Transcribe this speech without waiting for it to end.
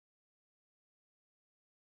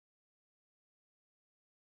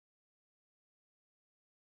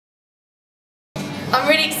I'm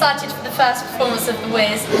really excited for the first performance of The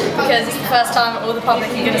Wiz because it's the first time all the public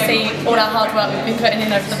are going to see all our hard work we've been putting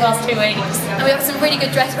in over the past 2 weeks. And we have some really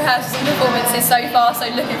good dress rehearsals and performances so far, so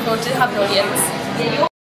looking forward to having an audience.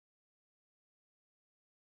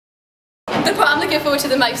 The part I'm looking forward to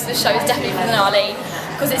the most of the show is definitely the finale,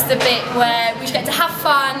 because it's the bit where we get to have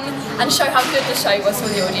fun and show how good the show was for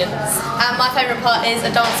the audience. And my favourite part is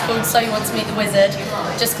a dance called So You Want to Meet the Wizard,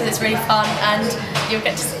 just because it's really fun and you'll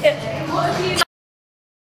get to see it.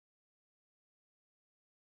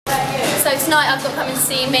 So tonight I've got Come and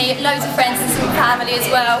See Me, loads of friends and some family as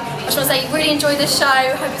well. I just want to say really enjoy the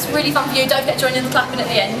show, hope it's really fun for you, don't forget to join in the clapping at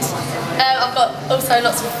the end. I've got also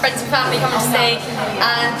lots of friends and family coming to see,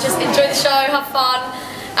 and just enjoy the show, have fun,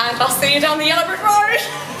 and I'll see you down the yellow brick road!